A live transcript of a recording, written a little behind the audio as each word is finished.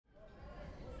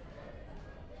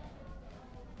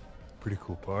Pretty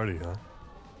cool party, huh?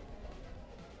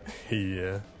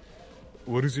 Yeah.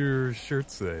 What does your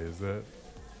shirt say? Is that...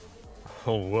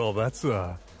 Oh, well, that's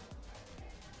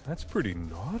pretty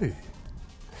naughty.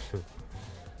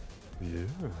 Yeah,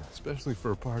 especially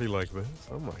for a party like this.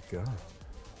 Oh my god.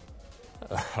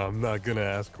 I'm not gonna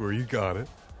ask where you got it.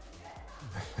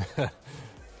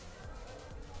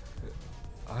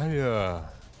 I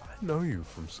know you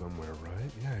from somewhere,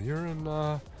 right?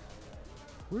 Yeah,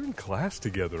 we're in class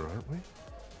together, aren't we?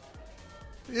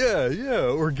 Yeah,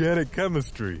 organic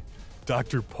chemistry.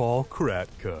 Dr. Paul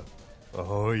Kratka.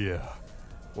 Oh yeah,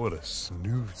 what a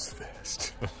snooze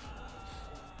fest.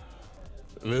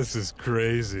 This is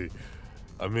crazy.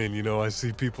 I mean, you know, I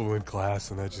see people in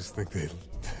class and I just think they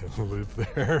live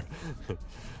there.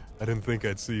 I didn't think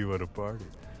I'd see you at a party.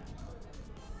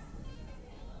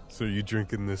 So you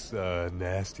drinking this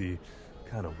nasty,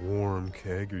 kind of warm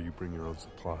keg, or you bring your own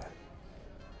supply?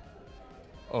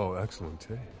 Oh, excellent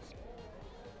taste.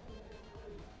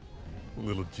 A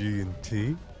little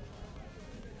G&T.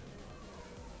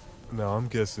 Now I'm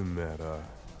guessing that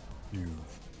you've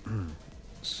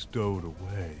stowed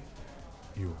away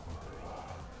your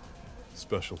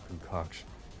special concoction.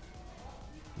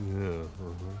 Yeah,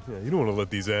 yeah. You don't want to let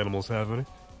these animals have any.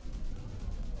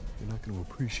 You're not going to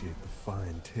appreciate the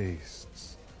fine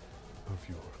tastes of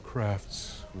your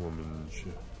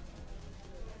craftswomanship.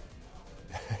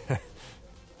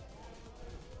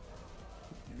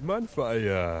 You mind if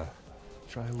I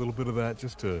try a little bit of that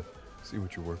just to see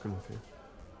what you're working with here?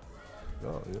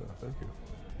 Oh, yeah, thank you.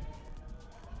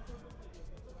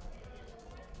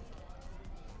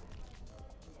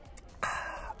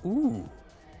 Ooh,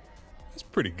 that's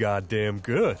pretty goddamn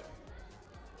good.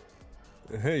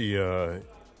 Hey, you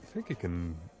think you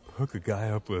can hook a guy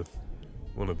up with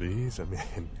one of these? I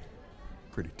mean,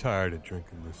 pretty tired of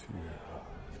drinking this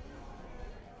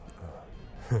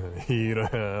here. You know,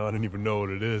 I don't even know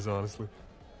what it is, honestly.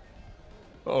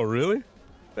 Oh, really?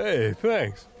 Hey,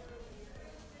 thanks.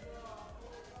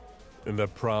 And I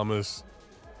promise,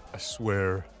 I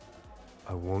swear,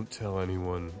 I won't tell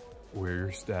anyone where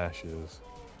your stash is.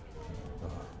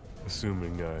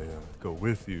 Assuming I go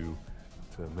with you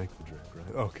to make the drink,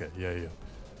 right? Okay, yeah.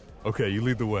 Okay, you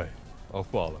lead the way. I'll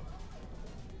follow.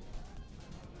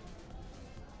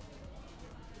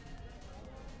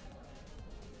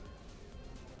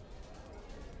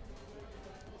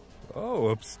 Oh,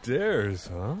 upstairs,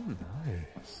 huh?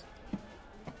 Nice.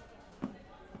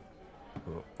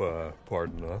 Oh,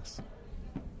 pardon us.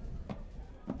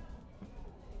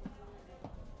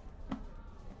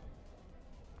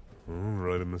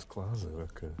 Right in this closet,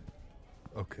 okay.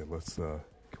 Okay, let's, can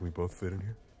we both fit in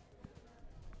here?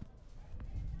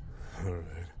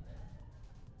 Alright.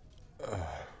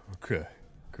 Okay,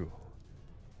 cool.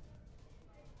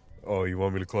 Oh, you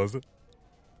want me to close it?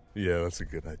 Yeah, that's a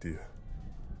good idea.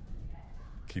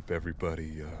 Keep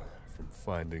everybody, from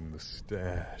finding the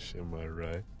stash, am I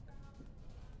right?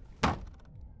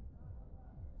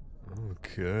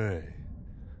 Okay.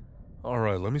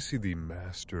 Alright, let me see the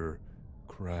master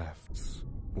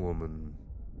craftswoman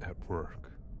at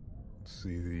work. Let's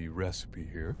see the recipe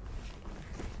here.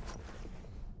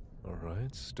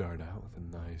 Alright, start out with a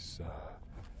nice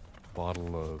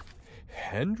bottle of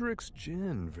Hendrick's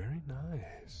gin. Very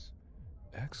nice.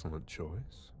 Excellent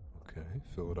choice. Okay,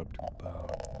 fill it up to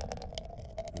about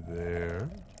there.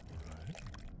 Alright.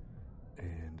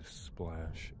 And a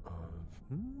splash of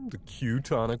the Q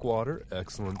tonic water.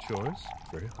 Excellent choice.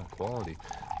 Very high quality.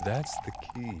 That's the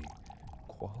key.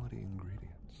 Quality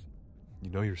ingredients.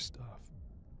 You know your stuff.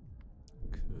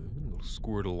 Okay, a little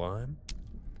squirt of lime.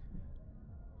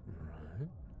 Alright.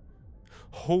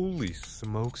 Holy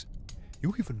smokes.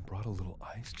 You even brought a little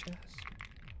ice chest?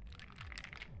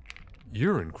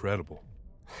 You're incredible.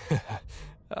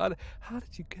 How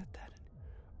did you get that in?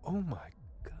 Oh my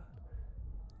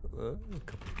god. A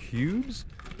couple cubes?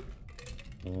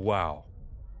 Wow.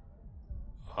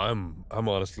 I'm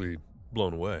honestly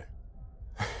blown away.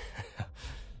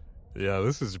 Yeah,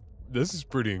 this is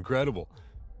pretty incredible.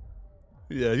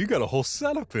 Yeah, you got a whole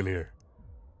setup in here.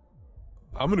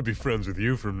 I'm gonna be friends with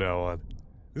you from now on.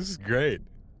 This is great.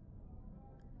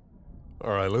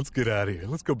 Alright, let's get out of here.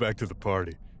 Let's go back to the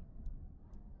party.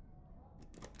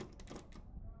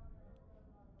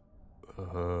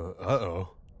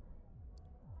 Uh-oh.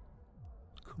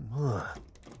 Come on.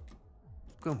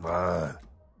 Come on.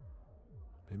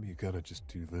 Maybe you gotta just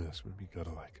do this. Maybe you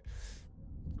gotta like...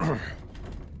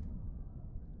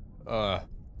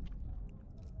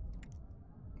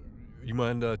 You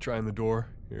mind trying the door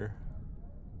here?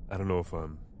 I don't know if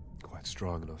I'm quite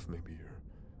strong enough. Maybe you're...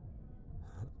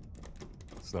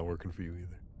 It's not working for you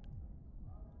either.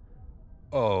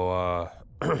 Oh,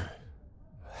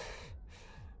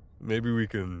 maybe we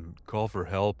can call for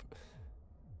help.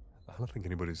 I don't think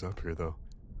anybody's up here, though.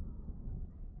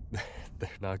 They're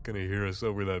not gonna hear us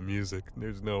over that music.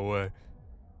 There's no way.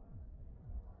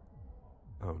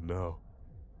 Oh, no.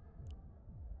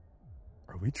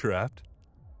 Are we trapped?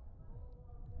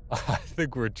 I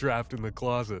think we're trapped in the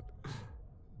closet.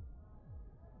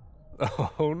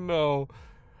 Oh, no.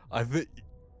 I think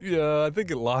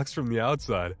it locks from the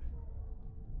outside.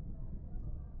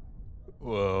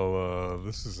 Well,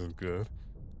 this isn't good.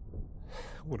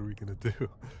 What are we gonna do?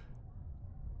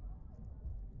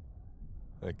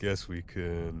 I guess we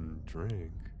can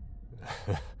drink.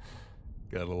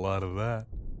 Got a lot of that.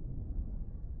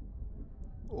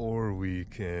 Or we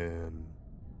can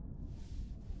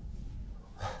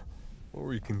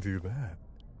do that.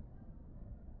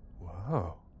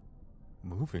 Wow.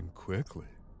 Moving quickly.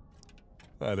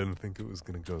 I didn't think it was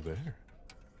gonna go there.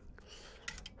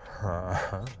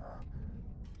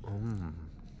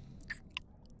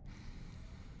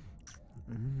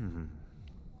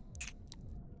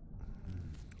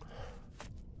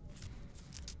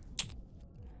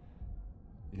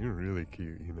 You're really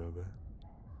cute, you know that?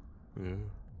 Yeah.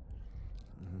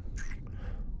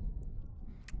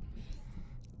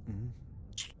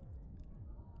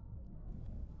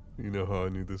 You know how I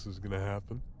knew this was gonna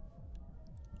happen?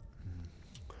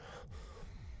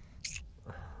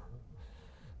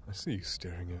 I see you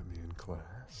staring at me in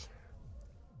class.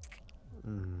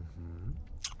 Yeah,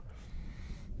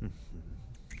 I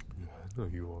know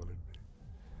you wanted me.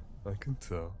 I can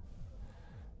tell.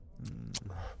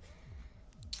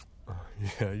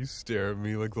 Yeah, you stare at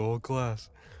me like the whole class.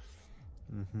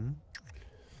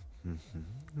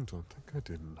 Don't think I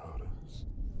didn't notice.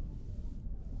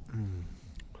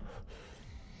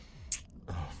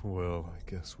 Well, I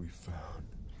guess we found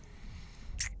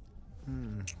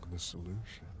the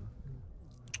solution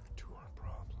to our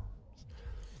problems.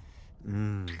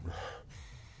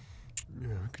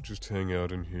 Yeah, we could just hang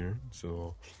out in here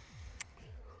until,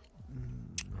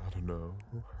 I don't know,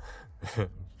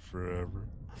 forever.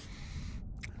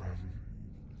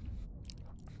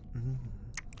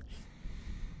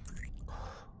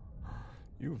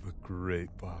 You have a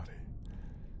great body.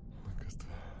 Look at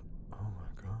that. Oh my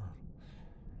God.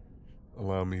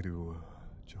 Allow me to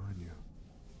join you.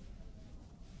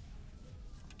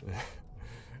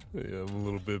 Yeah, I'm a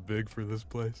little bit big for this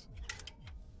place.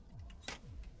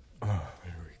 Oh,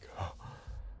 there we go.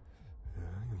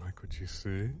 Yeah, you like what you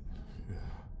see? Yeah.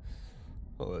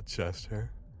 All that chest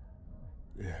hair?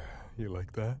 Yeah, you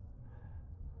like that?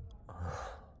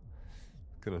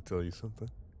 Can I tell you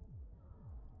something?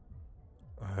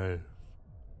 I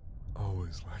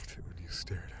always liked it when you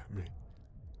stared at me.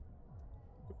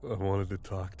 I wanted to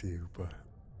talk to you, but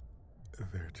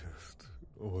there just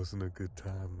wasn't a good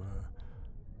time.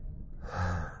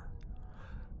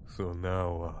 So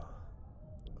now,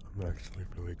 I'm actually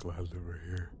really glad that we're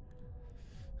here.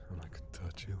 And I can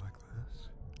touch you like this.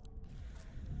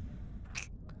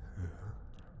 Yeah.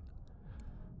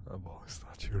 I've always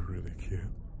thought you were really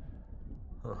cute.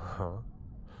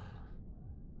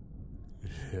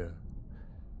 Yeah.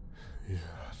 Yeah,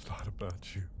 I thought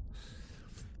about you.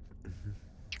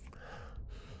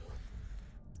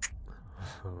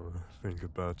 I think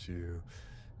about you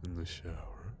in the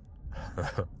shower. I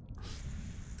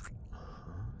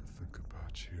think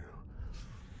about you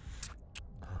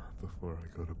before I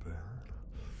go to bed.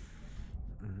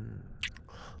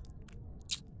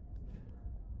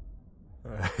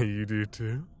 You do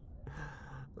too?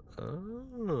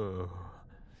 Oh.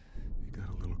 You got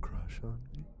a little crush on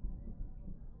me?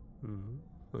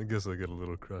 I guess I got a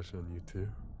little crush on you too.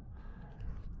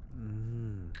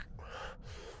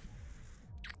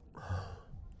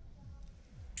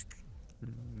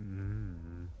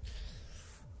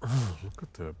 Oh, look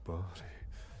at that body.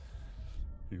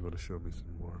 You want to show me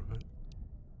some more of it?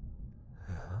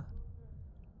 Yeah?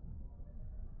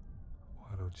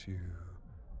 Why don't you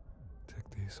take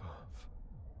these off?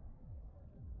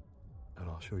 And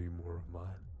I'll show you more of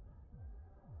mine.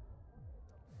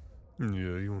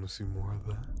 Yeah, you want to see more of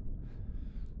that?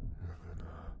 And then,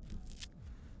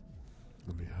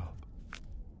 let me help.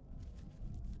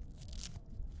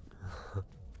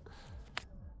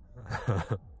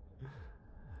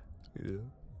 Yeah.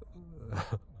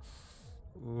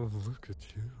 Oh, look at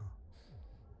you.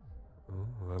 Oh,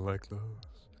 I like those.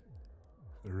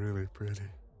 They're really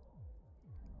pretty.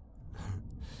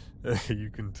 You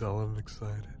can tell I'm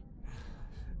excited.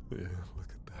 Yeah,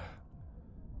 look at that.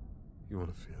 You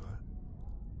want to feel it?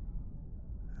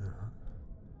 Yeah.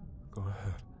 Go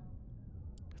ahead.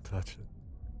 Touch it.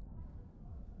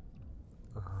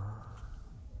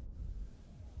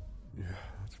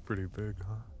 pretty big,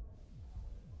 huh?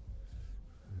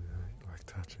 Yeah, you like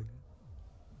touching it?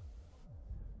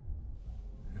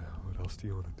 Yeah, what else do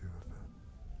you want to do with it?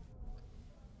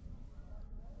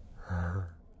 You're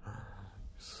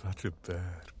such a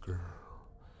bad girl.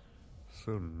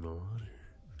 So naughty.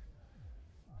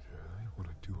 Yeah, you want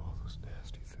to do all those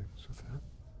nasty things with it?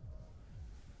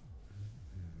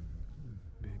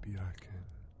 Maybe I can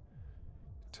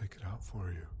take it out for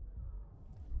you,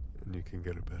 and you can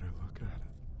get a better look at it.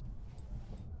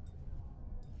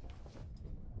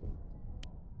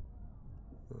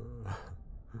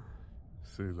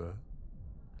 See that?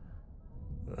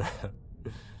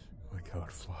 Like how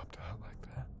it flopped out like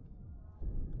that?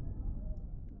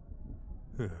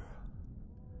 Yeah.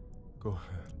 Go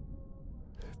ahead.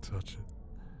 Touch it.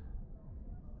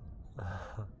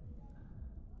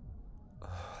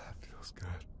 That feels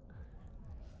good.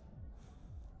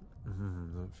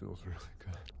 That feels really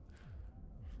good.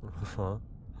 Huh?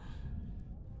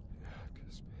 Yeah,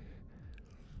 kiss me.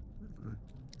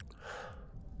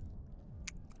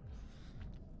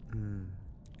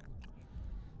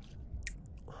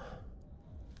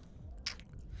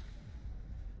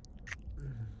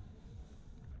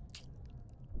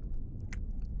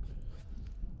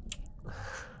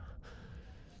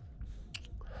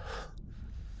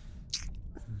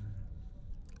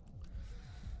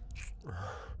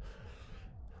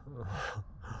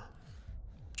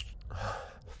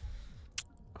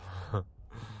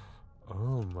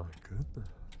 Oh my goodness.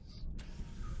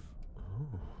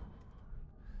 Oh.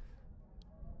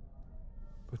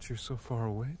 But you're so far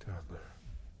away down there.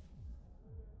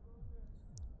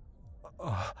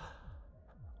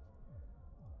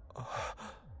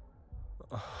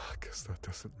 I guess that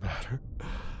doesn't matter.